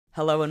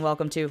Hello and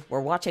welcome to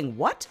We're Watching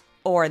What?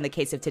 Or in the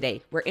case of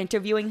today, we're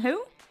interviewing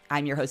who?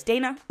 I'm your host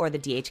Dana, or the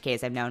DHK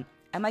as I'm known,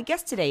 and my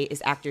guest today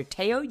is actor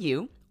Teo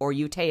Yoo, or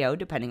Yoo Tae-oh,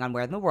 depending on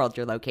where in the world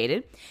you're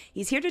located.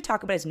 He's here to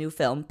talk about his new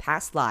film,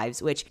 Past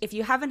Lives, which, if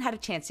you haven't had a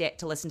chance yet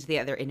to listen to the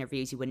other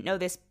interviews, you wouldn't know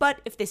this, but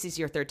if this is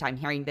your third time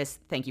hearing this,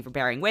 thank you for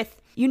bearing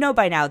with. You know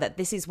by now that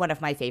this is one of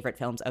my favorite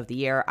films of the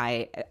year.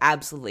 I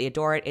absolutely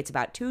adore it. It's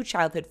about two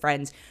childhood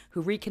friends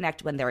who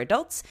reconnect when they're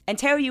adults, and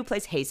Teo Yoo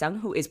plays Hae-sung,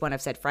 who is one of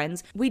said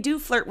friends. We do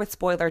flirt with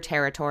spoiler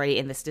territory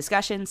in this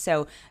discussion,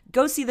 so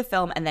go see the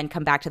film and then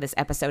come back to this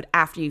episode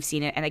after you've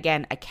seen it. And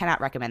again, I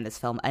cannot recommend this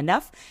film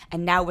enough.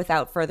 And now,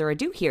 without further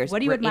ado, What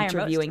do you admire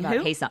most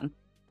about Hae-sung?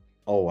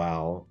 Oh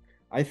wow.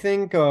 I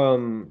think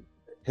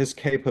his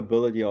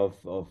capability of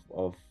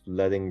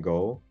letting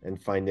go and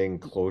finding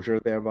closure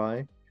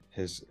thereby,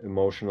 his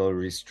emotional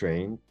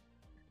restraint,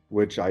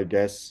 which I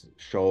guess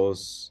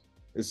shows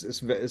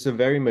is a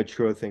very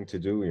mature thing to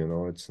do, you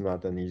know. It's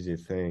not an easy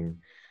thing.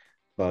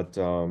 But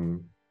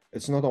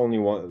it's not only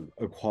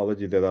a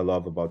quality that I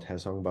love about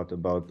Hae-sung, but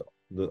about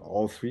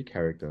all three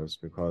characters,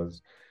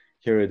 because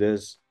here it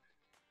is,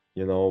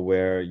 you know,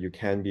 where you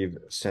can be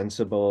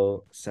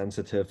sensible,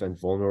 sensitive, and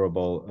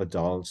vulnerable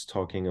adults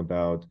talking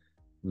about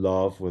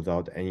love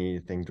without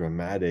anything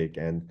dramatic.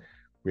 And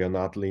we are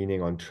not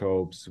leaning on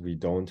tropes. We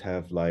don't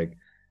have like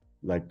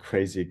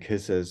crazy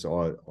kisses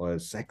or a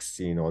sex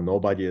scene, or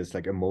nobody is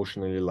like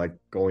emotionally like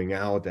going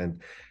out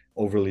and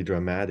overly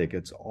dramatic.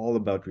 It's all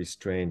about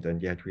restraint.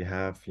 And yet we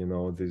have, you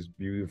know, this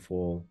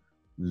beautiful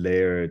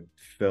layered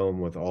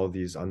film with all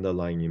these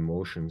underlying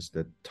emotions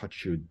that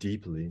touch you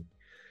deeply.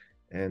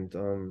 And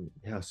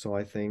yeah, so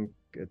I think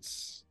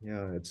it's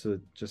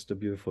just a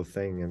beautiful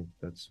thing, and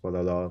that's what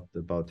I loved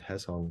about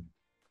Hae-sung.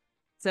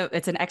 So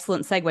it's an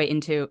excellent segue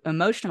into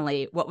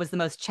emotionally, what was the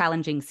most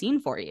challenging scene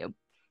for you?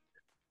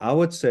 I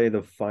would say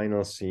the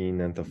final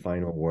scene and the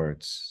final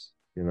words,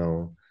 you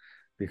know,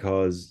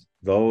 because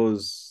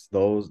those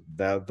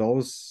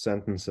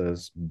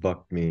sentences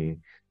bugged me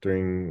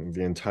during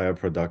the entire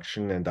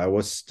production, and I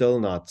was still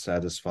not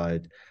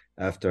satisfied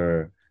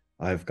after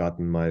I've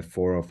gotten my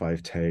 4 or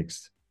 5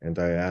 takes. And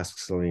I asked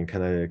Celine,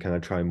 can I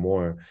try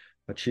more?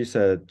 But she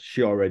said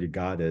she already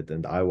got it,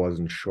 and I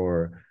wasn't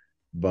sure.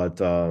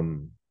 But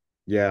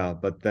yeah,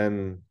 but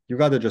then you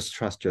gotta just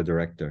trust your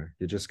director.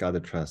 You just gotta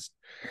trust.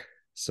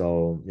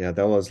 So yeah,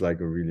 that was like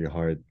a really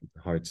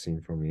hard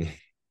scene for me.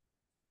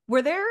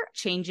 Were there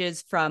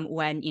changes from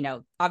when,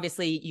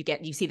 obviously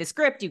you see the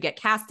script, you get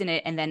cast in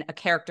it, and then a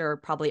character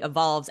probably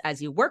evolves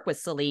as you work with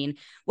Celine?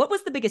 What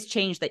was the biggest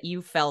change that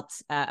you felt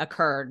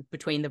occurred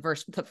between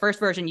the first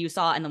version you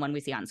saw and the one we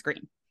see on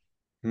screen?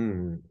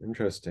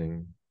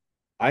 Interesting.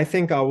 I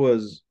think I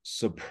was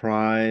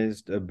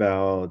surprised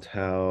about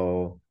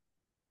how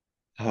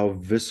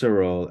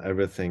visceral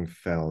everything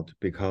felt,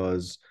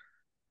 because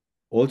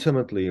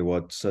ultimately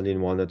what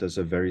Celine wanted is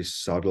a very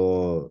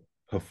subtle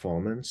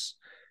performance,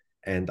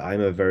 and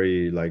I'm a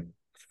very like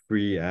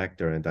free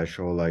actor, and I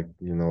show like,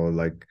 you know,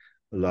 like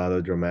a lot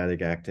of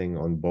dramatic acting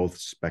on both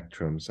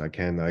spectrums. I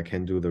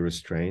can do the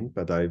restraint,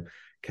 but I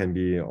can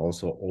be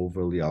also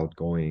overly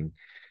outgoing.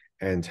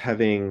 And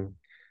having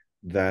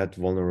that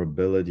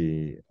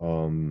vulnerability,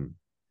 and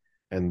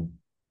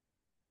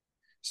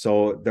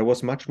so there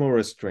was much more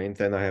restraint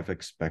than I have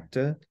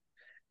expected,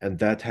 and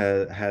that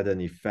had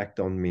an effect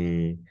on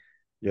me,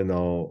 you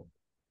know,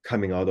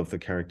 coming out of the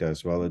character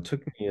as well. It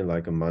took me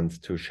like a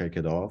month to shake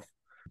it off,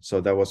 so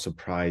that was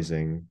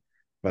surprising,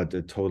 but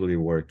it totally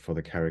worked for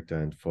the character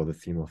and for the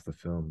theme of the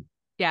film.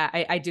 Yeah,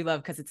 I do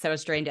love, because it's so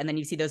strained, and then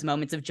you see those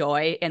moments of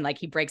joy, and like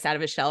he breaks out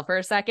of his shell for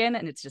a second,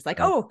 and it's just like,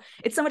 Yeah, oh,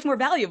 it's so much more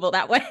valuable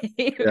that way.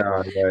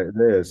 yeah, it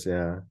is.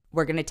 Yeah.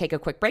 We're going to take a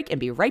quick break and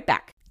be right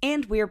back.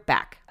 And we're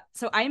back.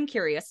 So I am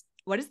curious,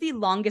 what is the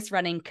longest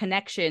running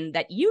connection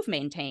that you've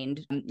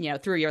maintained,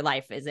 through your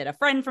life? Is it a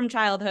friend from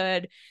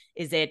childhood?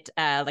 Is it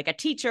like a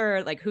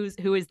teacher? Like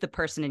who is the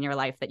person in your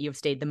life that you've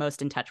stayed the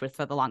most in touch with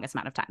for the longest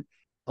amount of time?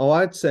 Oh,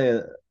 I'd say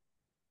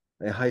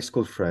a high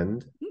school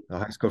friend, a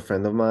high school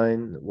friend of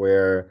mine,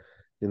 where,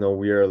 you know,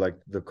 we are like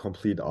the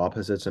complete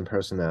opposites in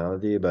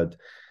personality, but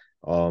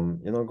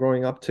you know,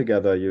 growing up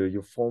together,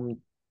 you form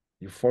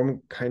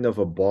kind of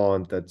a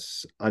bond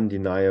that's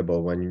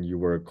undeniable when you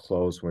were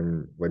close,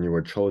 when you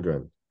were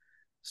children.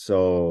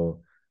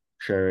 So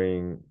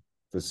sharing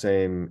the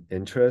same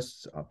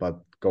interests, but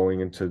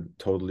going into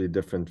totally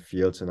different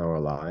fields in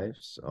our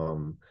lives.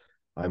 I'm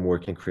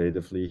working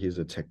creatively. He's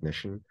a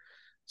technician.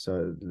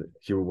 So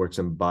he works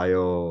in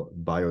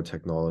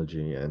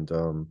biotechnology, and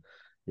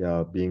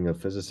yeah, being a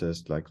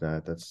physicist like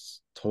that,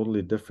 that's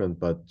totally different.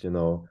 But you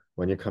know,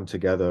 when you come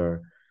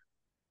together,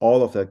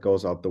 all of that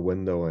goes out the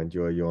window, and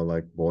you're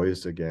like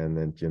boys again,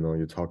 and you know,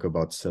 you talk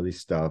about silly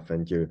stuff,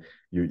 and you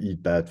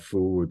eat bad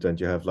food, and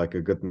you have like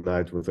a good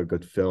night with a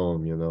good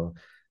film, you know.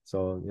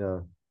 So yeah.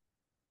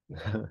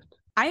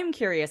 I am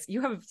curious, you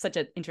have such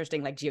an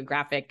interesting like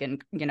geographic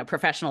and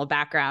professional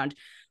background.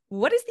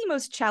 What is the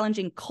most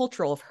challenging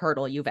cultural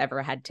hurdle you've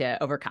ever had to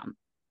overcome?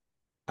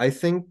 I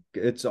think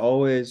it's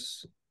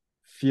always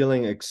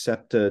feeling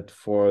accepted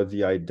for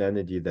the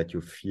identity that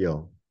you feel.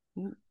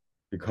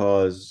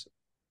 Because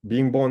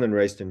being born and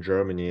raised in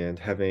Germany and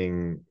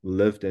having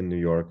lived in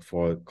New York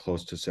for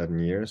close to 7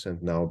 years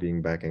and now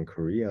being back in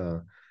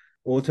Korea,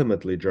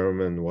 ultimately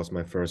German was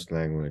my first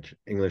language.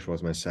 English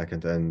was my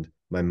second, and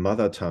my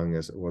mother tongue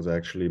was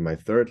actually my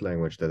third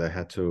language that I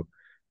had to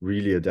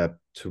really adapt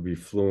to be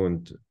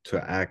fluent, to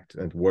act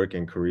and work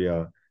in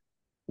Korea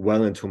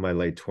well into my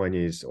late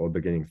 20s or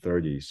beginning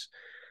 30s.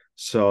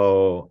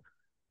 So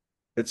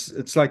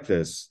it's like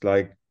this.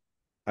 Like,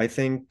 I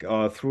think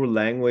through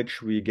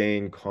language we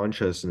gain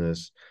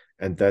consciousness,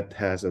 and that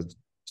has a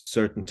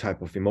certain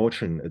type of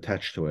emotion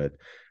attached to it.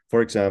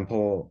 For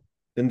example,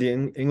 in the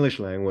English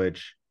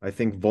language, I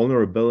think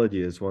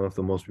vulnerability is one of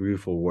the most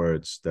beautiful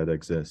words that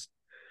exist.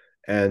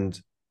 And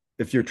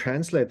if you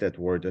translate that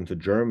word into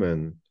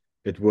German,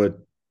 it would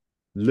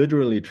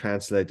literally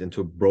translate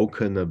into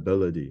broken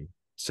ability,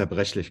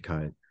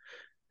 Zerbrechlichkeit.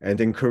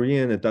 And in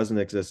Korean, it doesn't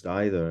exist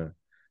either.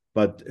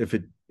 But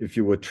if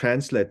you would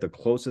translate the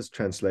closest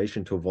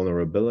translation to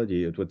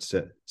vulnerability, it would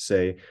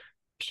say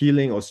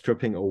peeling or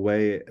stripping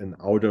away an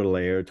outer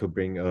layer to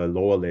bring a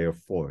lower layer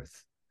forth.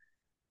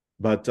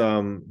 But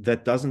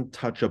that doesn't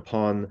touch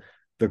upon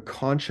the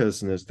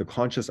consciousness, the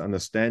conscious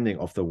understanding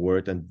of the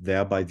word, and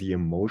thereby the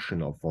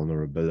emotion of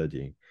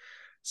vulnerability.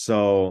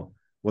 So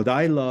what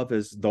I love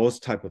is those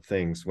type of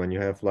things when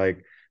you have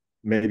like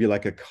maybe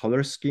like a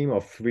color scheme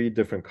of 3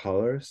 different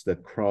colors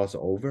that cross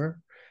over,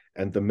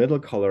 and the middle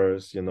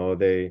colors,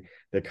 they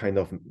kind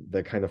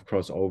of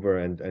cross over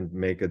and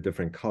make a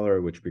different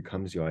color, which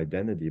becomes your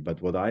identity.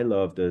 But what I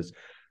loved is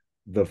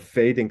the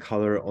fading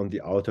color on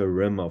the outer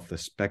rim of the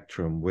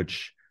spectrum,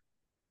 which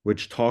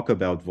talk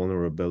about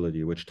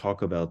vulnerability, which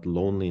talk about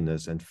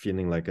loneliness and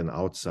feeling like an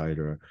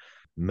outsider,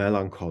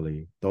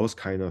 melancholy, those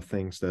kind of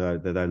things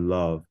that I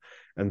love.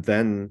 And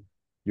then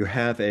you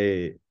have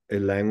a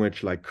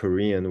language like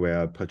Korean,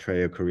 where I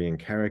portray a Korean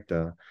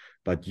character,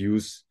 but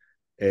use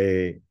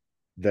a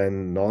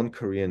then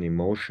non-Korean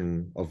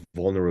emotion of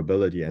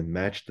vulnerability and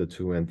match the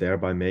two, and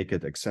thereby make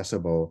it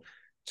accessible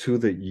to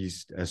the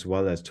East as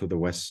well as to the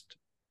West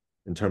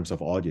in terms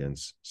of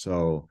audience.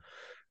 So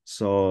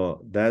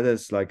that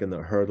is like a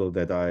hurdle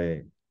that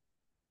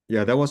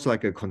that was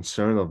like a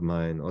concern of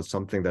mine, or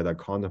something that I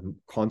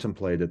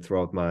contemplated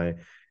throughout my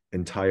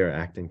entire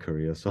acting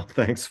career. So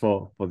thanks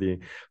for the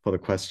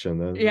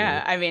question.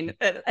 Yeah, I mean,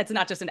 it's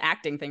not just an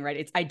acting thing, right?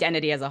 It's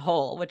identity as a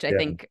whole, which I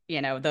think,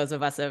 those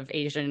of us of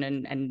Asian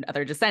and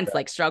other descents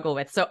like struggle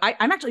with. So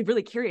I'm actually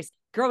really curious.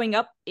 Growing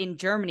up in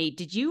Germany,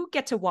 did you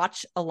get to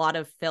watch a lot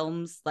of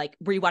films? Like,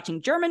 were you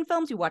watching German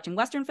films? Were you watching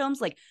Western films?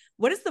 Like,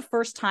 what is the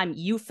first time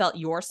you felt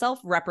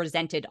yourself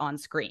represented on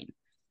screen?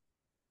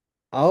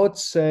 I would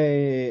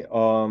say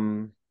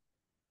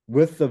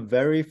with the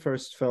very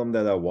first film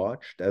that I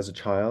watched as a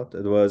child,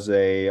 it was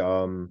a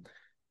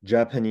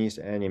Japanese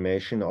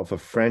animation of a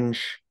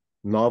French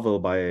novel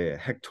by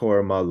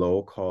Hector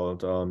Malot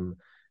called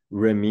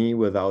Remy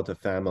Without a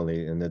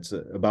Family, and it's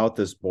about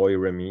this boy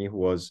Remy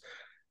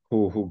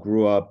who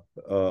grew up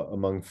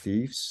among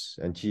thieves,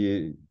 and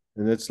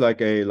it's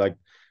like like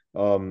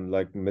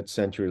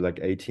mid-century, like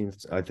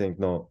 18th, I think,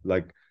 no,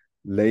 like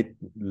late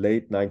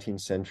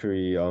 19th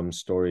century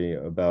story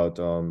about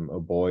a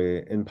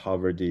boy in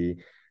poverty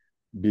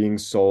being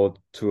sold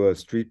to a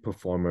street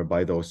performer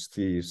by those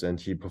thieves, and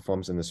he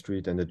performs in the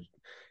street,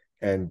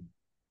 and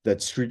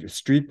that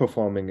street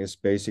performing is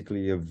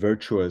basically a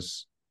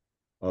virtuous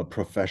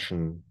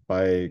profession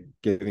by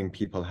giving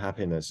people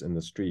happiness in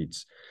the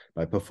streets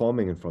by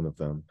performing in front of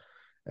them.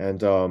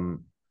 And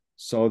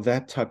so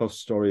that type of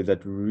story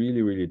that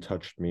really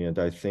touched me, and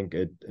I think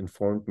it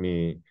informed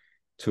me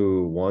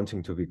to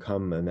wanting to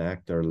become an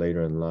actor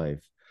later in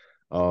life.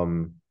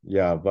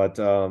 But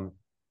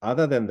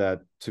other than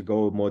that, to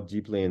go more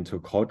deeply into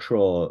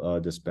cultural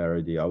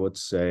disparity, I would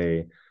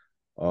say,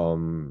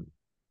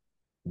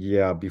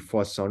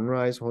 Before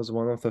Sunrise was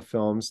one of the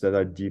films that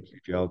I deeply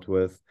dealt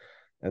with.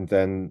 And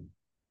then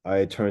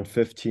I turned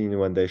 15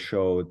 when they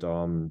showed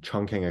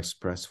Chungking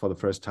Express for the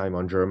first time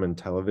on German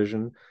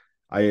television.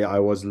 I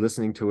was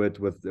listening to it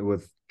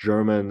with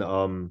German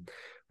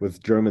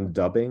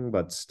dubbing,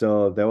 but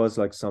still there was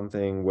like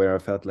something where I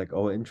felt like,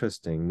 oh,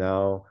 interesting.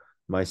 Now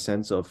my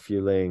sense of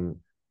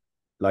feeling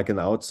like an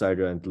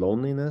outsider and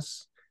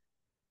loneliness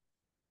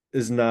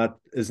is not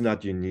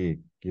unique.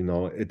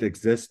 It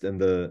exists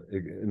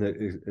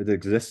it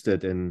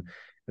existed in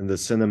the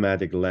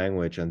cinematic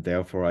language, and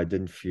therefore I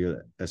didn't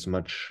feel as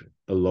much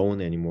alone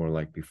anymore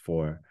like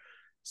before.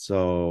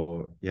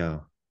 So yeah.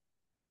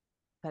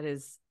 That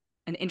is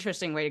an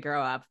interesting way to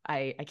grow up.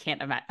 I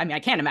can't imagine. I mean, I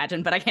can't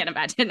imagine, but I can't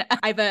imagine.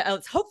 I have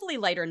a hopefully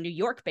lighter New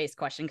York-based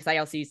question, because I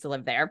also used to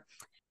live there.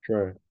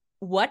 Sure.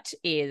 What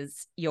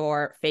is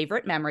your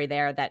favorite memory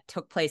there that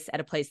took place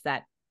at a place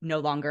that no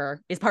longer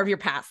is part of your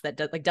past, that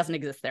doesn't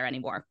exist there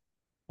anymore?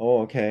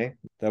 Oh, okay.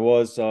 That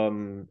was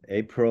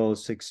April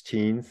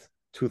 16th,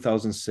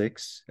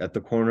 2006, at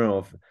the corner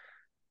of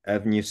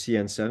Avenue C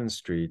and 7th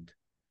Street.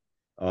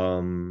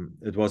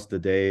 It was the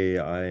day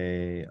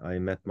I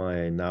met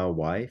my now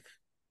wife.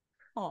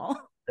 Oh.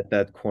 at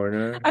that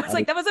corner. I was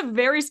like, that was a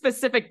very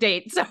specific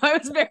date, so I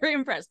was very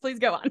impressed. Please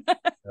go on.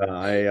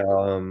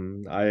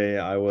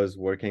 I was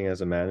working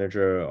as a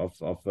manager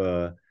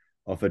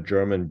of a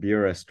German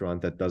beer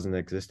restaurant that doesn't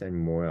exist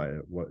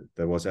anymore.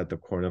 That was at the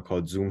corner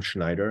called Zoom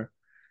Schneider,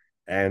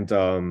 and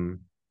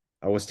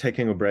I was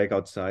taking a break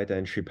outside,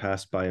 and she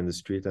passed by in the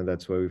street, and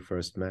that's where we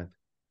first met.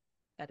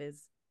 That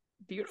is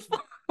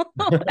beautiful,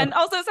 and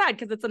also sad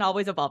because it's an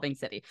always evolving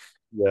city.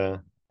 Yeah.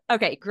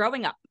 Okay,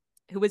 growing up,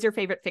 who was your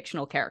favorite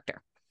fictional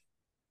character?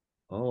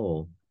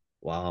 Oh,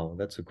 wow,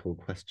 that's a cool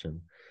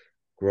question.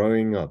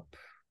 Growing up,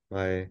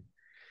 oh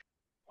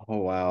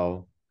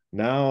wow.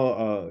 Now,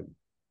 oh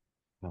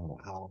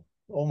wow.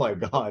 Oh my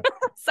God.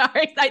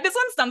 Sorry, this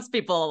one stumps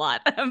people a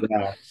lot.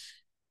 Yeah.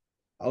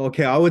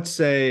 Okay, I would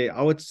say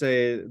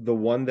the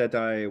one that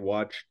I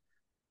watched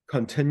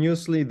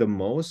continuously the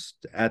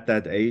most at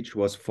that age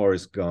was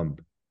Forrest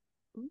Gump.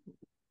 Ooh.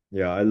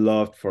 Yeah, I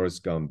loved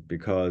Forrest Gump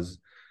because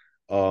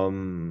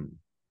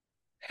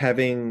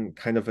having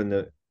kind of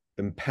an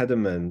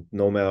impediment,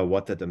 no matter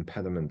what that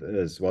impediment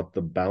is, what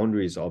the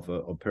boundaries of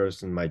a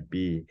person might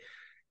be,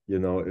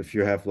 if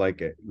you have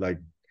like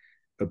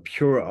a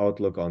pure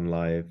outlook on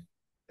life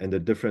and a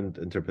different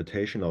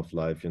interpretation of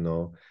life,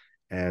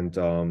 and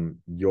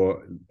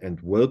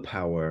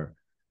willpower,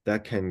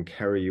 that can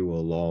carry you a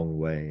long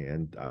way.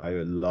 And I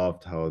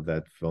loved how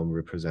that film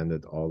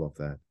represented all of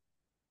that.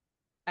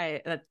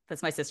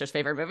 That's my sister's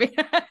favorite movie.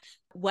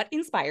 What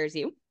inspires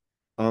you?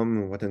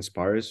 What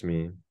inspires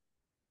me?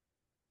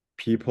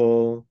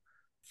 People,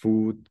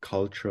 food,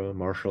 culture,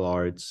 martial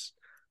arts,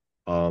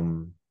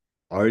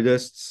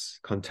 artists,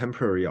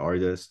 contemporary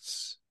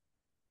artists,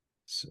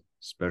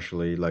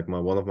 especially like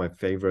one of my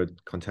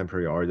favorite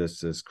contemporary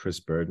artists is Chris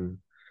Burden.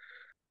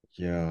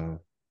 Yeah,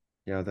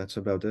 that's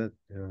about it.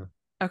 Yeah.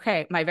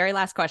 Okay, my very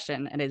last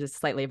question, and it is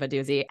slightly of a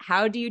doozy.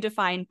 How do you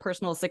define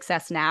personal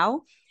success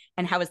now,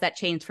 and how has that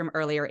changed from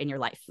earlier in your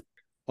life?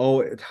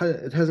 Oh, it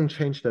hasn't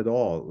changed at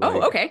all.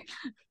 Oh, okay.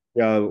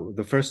 Yeah,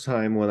 the first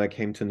time when I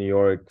came to New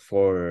York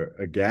for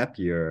a gap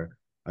year,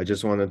 I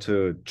just wanted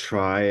to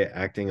try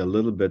acting a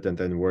little bit and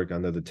then work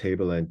under the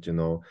table and,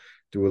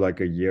 do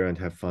like a year and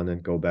have fun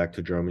and go back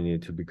to Germany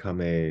to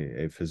become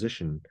a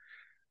physician.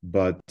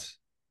 But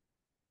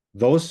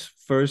those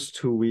first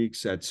 2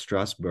 weeks at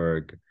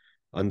Strasbourg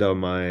under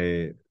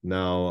my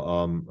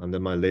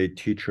late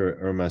teacher,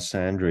 Irma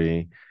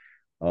Sandri,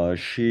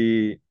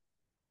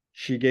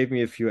 she gave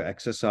me a few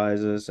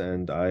exercises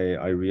and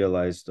I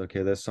realized,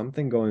 okay, there's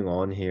something going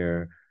on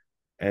here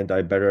and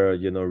I better,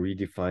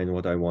 redefine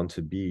what I want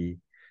to be.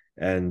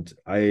 And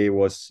I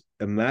was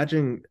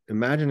imagining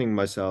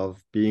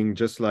myself being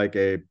just like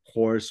a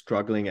poor,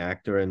 struggling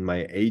actor in my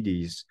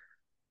 80s,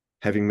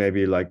 having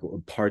maybe like a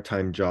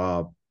part-time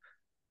job,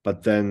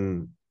 but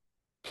then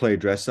play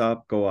dress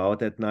up, go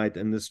out at night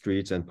in the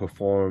streets and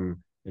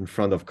perform in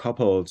front of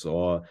couples,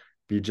 or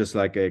be just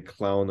like a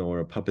clown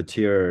or a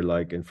puppeteer,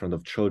 like in front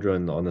of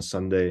children on a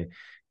Sunday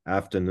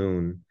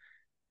afternoon.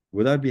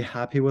 Would I be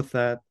happy with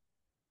that?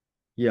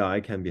 Yeah, I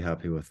can be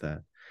happy with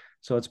that.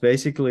 So it's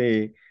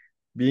basically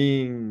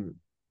being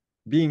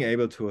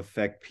able to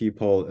affect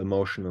people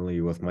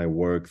emotionally with my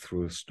work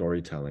through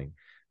storytelling,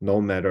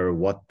 no matter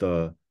what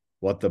the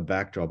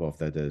backdrop of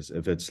that is.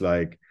 If it's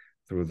like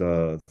through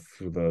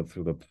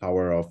the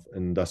power of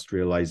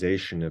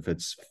industrialization, if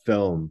it's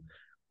film,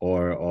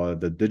 or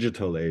the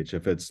digital age,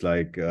 if it's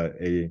like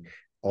a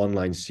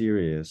online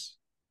series,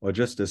 or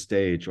just a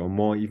stage,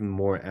 or even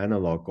more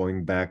analog,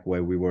 going back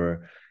where we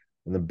were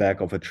in the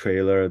back of a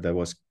trailer that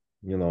was,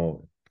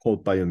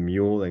 pulled by a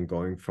mule and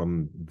going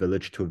from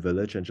village to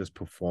village and just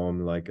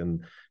perform like in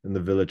the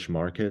village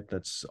market.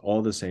 That's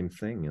all the same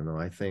thing.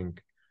 I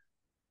think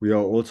we are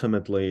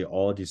ultimately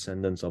all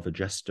descendants of a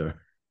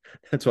jester.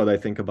 That's what I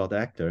think about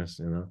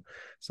actors,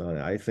 So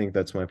I think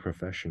that's my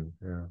profession.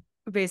 Yeah.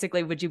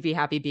 Basically, would you be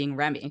happy being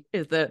Remy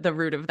is the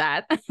root of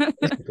that.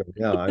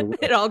 Yeah, I would.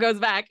 It all goes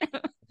back.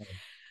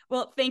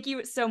 Well, thank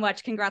you so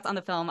much. Congrats on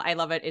the film. I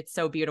love it. It's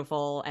so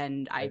beautiful.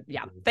 And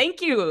thank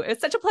you.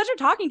 It's such a pleasure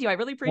talking to you. I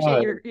really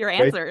appreciate your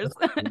answers.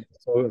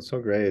 So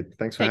great.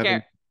 Thanks for having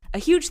me. A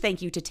huge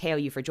thank you to Teo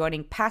Yoo for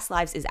joining. Past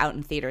Lives is out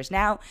in theaters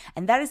now.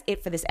 And that is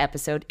it for this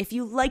episode. If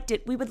you liked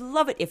it, we would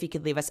love it if you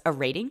could leave us a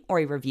rating or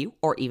a review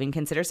or even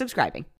consider subscribing.